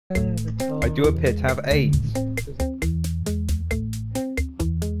I do appear to have AIDS.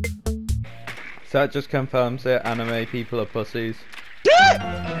 So that just confirms that anime people are pussies.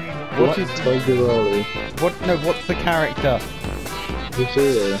 What is Tiger Raleigh? What? No, what's the character?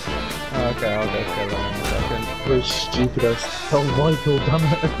 Vegeta. Oh, okay, I'll go kill him in a second. Very stupid ass. Oh, Michael, damn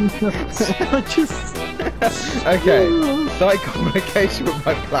it. I just. Okay, side communication with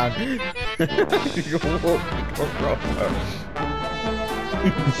my plan. You walk across.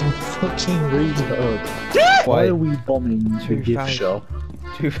 Fucking retard. Why are we bombing the gift shop?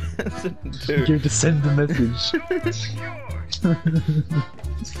 2002. You have to send a message.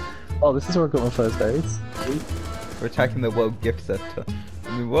 Oh, this is where I got my first AIDS. We're attacking the World Gift Center.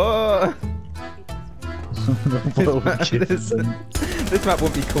 I mean, what? This map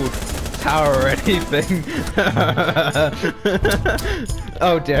won't be called Tower or anything.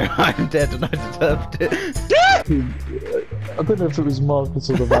 Oh dear, I'm dead and I deserved it. I don't know if it was Marcus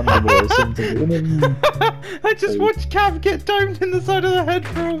or the Vandal or something. I just watched Cav get domed in the side of the head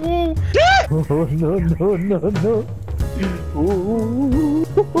for a wall. Oh no no no no. Ooh.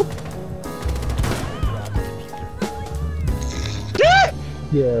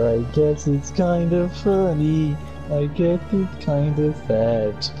 Yeah, I guess it's kind of funny. I get it kind of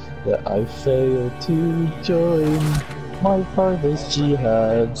sad that I failed to join my father's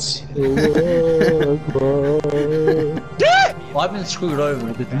jihad. Well, I've been screwed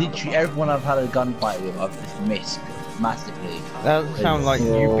over because literally everyone I've had a gunfight with, I've just missed massively. That doesn't sound like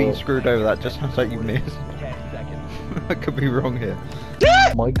you've been screwed over, that just sounds like you missed. I could be wrong here.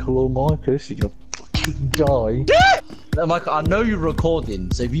 Michael or Marcus, you're gonna fucking die. No, Michael, I know you're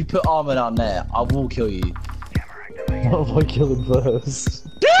recording, so if you put armor down there, I will kill you. What if I kill him first?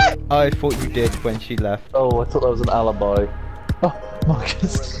 I thought you did when she left. Oh, I thought that was an alibi. Oh,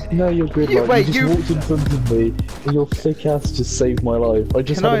 Marcus, no, you're good. You- Like, wait, you just walked in front of me, and your thick ass just saved my life. I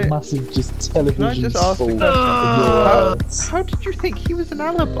just Can had I- a massive television just ask fall a in question? your hands. How did you think he was an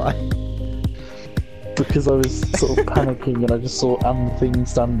alibi? Because I was sort of panicking, and I just saw Anthing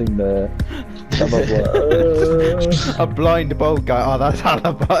standing there. And I was like, A blind bald guy. Oh, that's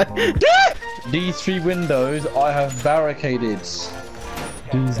alibi. These 3 windows I have barricaded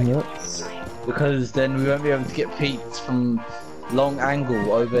these nuts. because then we won't be able to get peeks from long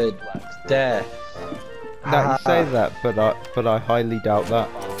angle over there. Now you say that, but I highly doubt that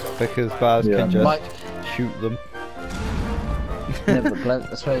because Baz Yeah. can just Mike, shoot them. no,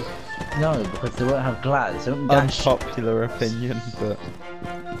 but I suppose no, because they won't have glass. They won't dash. Unpopular opinion, but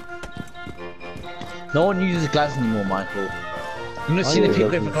No one uses glass anymore, Michael. You not seen the use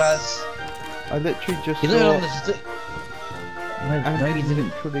people it. go for glass? I literally just You saw. don't understand. No, I no, you didn't.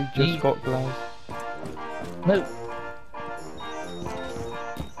 literally just You- got glass. No.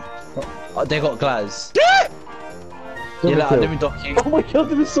 Oh, they got glass. Yeah, like, let me dock you. Oh my god,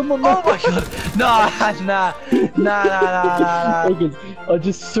 there was someone there! Oh my god! Nah. Okay, I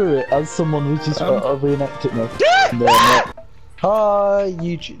just threw it as someone was just reenacting it. No, hi,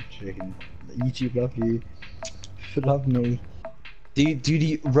 YouTube. YouTube love you. Should love me. Do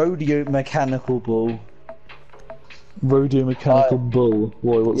the rodeo mechanical bull. Rodeo mechanical bull.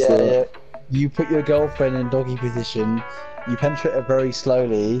 Boy, what's that? Yeah. You put your girlfriend in doggy position. You penetrate her very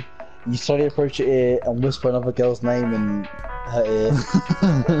slowly. You slowly approach her ear and whisper another girl's name in her ear.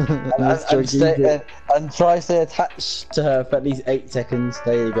 and try to stay attached to her for at least 8 seconds.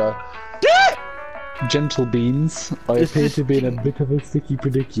 There you go. Gentle beans. I appear to be in a bit of a sticky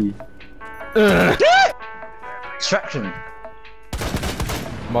predicky. Distraction.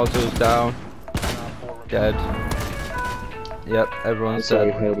 Muzzle's down. Dead. Yep, everyone's So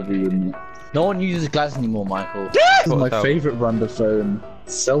dead. how to be in No one uses glass anymore, Michael. This is my What's up? favourite brand of phone.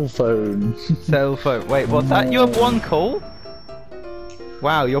 Cell phone. Cell phone. Wait, what's that? You have one call?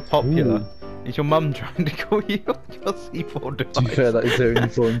 Wow, you're popular. Ooh. Is your mum trying to call you on your C4 device? To be fair, that is the only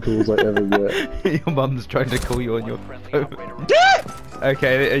phone calls I ever get. Your mum's trying to call you on your phone.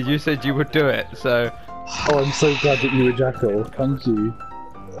 Okay, you said you would do it, so... Oh, I'm so glad that you were Jackal. Thank you.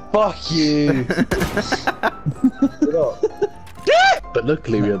 Fuck you. But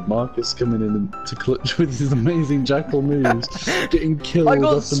luckily we had Marcus coming in to clutch with his amazing Jackal moves, getting killed I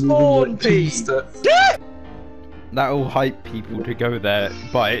got after spawn moving like 2 peas. steps. That'll hype people to go there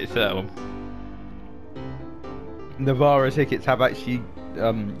by itself. Navara tickets have actually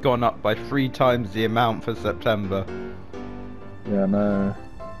gone up by 3 times the amount for September. Yeah, no.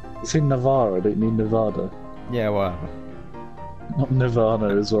 It's in Navarra, I don't mean Nevada. Yeah, well. Not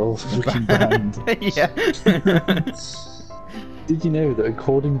Nirvana as well, freaking band. Yeah. Did you know that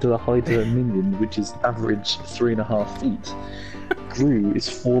according to the height of a minion, which is average 3.5 feet, Gru is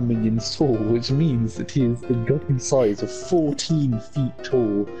 4 million tall, which means that he is the godly size of 14 feet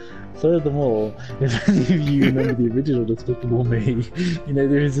tall. Furthermore, if any of you remember the original Despicable Me, you know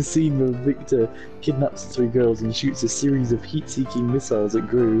there is a scene where Victor kidnaps 3 girls and shoots a series of heat-seeking missiles at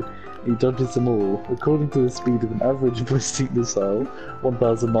Gru. He dodges them all. According to the speed of an average ballistic missile,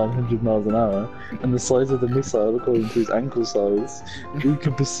 1,900 miles an hour, and the size of the missile according to his ankle size, Gru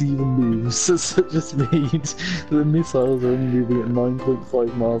can perceive and move at such a speed that the missiles are only moving at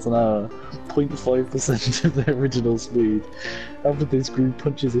 9.5 miles an hour, 0.5% of their original speed. After this, Gru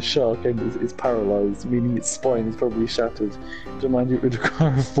punches a shark and is paralysed, meaning its spine is probably shattered. To remind you, it would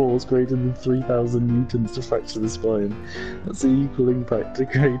require a force greater than 3,000 newtons to fracture the spine. That's the equal impact to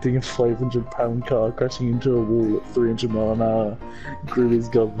creating a 500-pound car crashing into a wall at 300 miles an hour. Gru is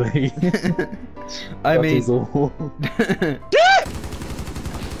godly. I That mean, is all.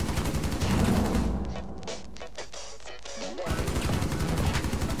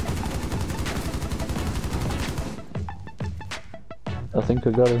 I think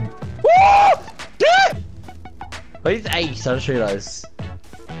I got him. Wait, it's Ace, I just realised.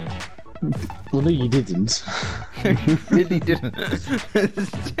 Well, no, you didn't. you really didn't. You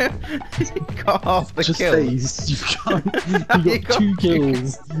got half the Just kill. Ace. You got 2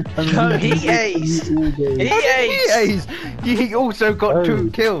 kills. And No, we he aced. all game. He aced! He also got Oh. 2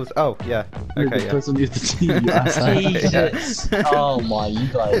 kills. Oh, yeah. You're Okay, the yeah. person who's the team, you asshole. Jesus! Oh my, you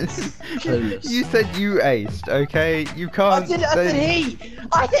guys. Clueless. You said you aced, okay? You I can't said say... he!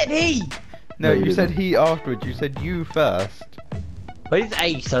 I said he! No, No, you you said didn't. he afterwards. You said you first. Wait, it's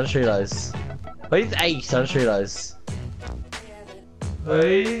Ace, I just realised. Wait, it's Ace, I just realised.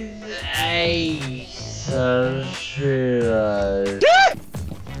 Wait, it's Ace, I just realised.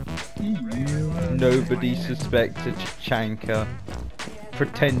 Nobody suspected Chanka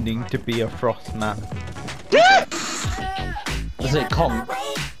pretending to be a frost mat. Was it Conk?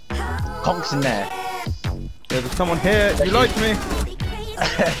 Conk's in there. There's someone here. You like me?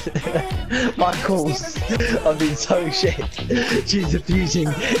 Michael's. I've been so shit. She's defusing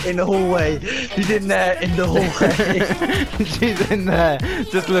in the hallway. She's in there in the hallway. She's in there,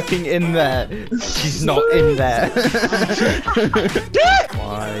 just looking in there. She's not in there.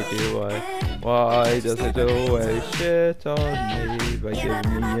 Why does it always shit on me by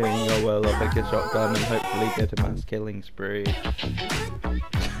giving me a well up like a shotgun and hopefully get a mass killing spree?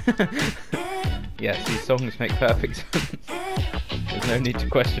 Yes, these songs make perfect sense. There's no need to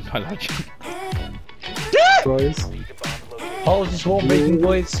question my logic. Guys, Oh, just one breaking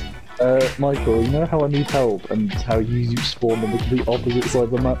boys. Michael, you know how I need help and how you spawn on the complete opposite side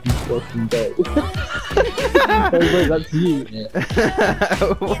of the map, you fucking dead. Oh wait, that's you.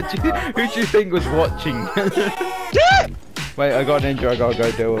 Who do you think was watching? Wait, I got an injury, I gotta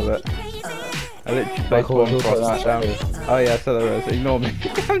go deal with it. I literally placed Michael, one look cross at that that. down. Oh yeah, so there is. Ignore me.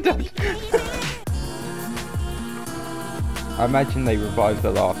 I'm dead. I imagine they revived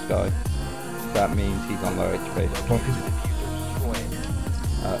the last guy. That means he's on low HP. Marcus.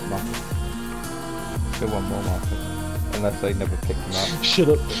 Still one more Marcus. Unless they never picked him up. Shut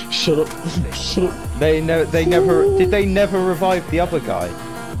up, shut up, shut up. They never did they never revive the other guy?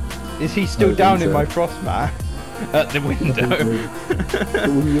 Is he still I down think in so. my frost mat? At the window.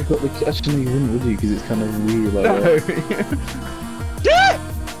 Well, you've got the... Actually, you wouldn't, would you? Because it's kind of weird like No. that.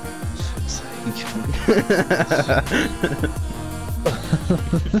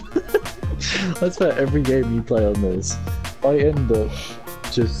 I swear, every game you play on this, I end up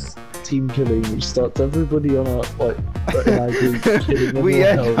just team killing, which starts everybody on our, like, in our group killing We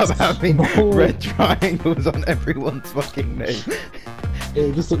end everyone up else. having Oh. red triangles on everyone's fucking name.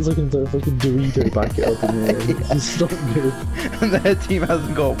 It just looks like an entire fucking Dorito packet up in there. It's just not good. And their team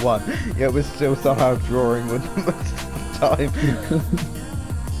hasn't got one, yet we're still somehow drawing with them most of the time.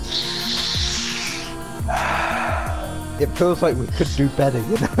 It feels like we could do better,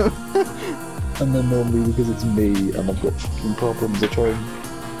 you know? And then normally, because it's me and I've got fucking problems, I try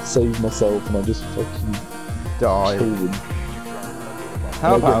and save myself and I just fucking Die. kill them.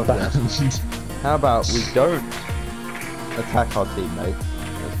 How And I about get this? banned. How about we don't attack our teammates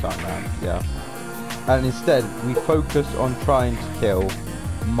this time round, yeah. And instead we focus on trying to kill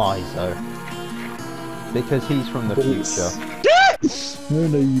Mizo. Because he's from the But future. it's-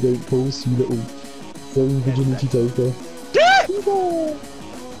 No, you don't, Pulse, you little throwing virginity taker.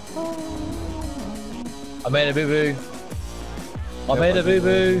 I made a boo boo. I made a boo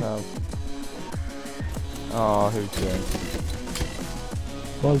boo. Oh, who's doing?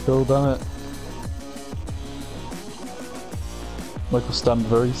 Michael, damn it. Michael, stand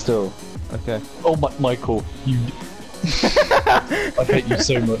very still. Okay. Oh, Michael, you... I hate you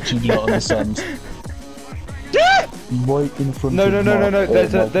so much, you do not understand. right in front No, of no, no, no, no.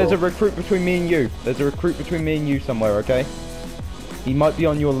 There's a Michael. recruit between me and you. There's a recruit between me and you somewhere. Okay. He might be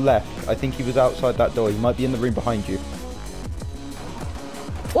on your left. I think he was outside that door. He might be in the room behind you.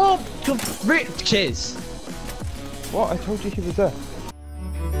 Oh, cheers. What? I told you he was there.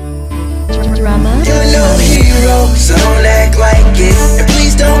 Drama. You're no hero.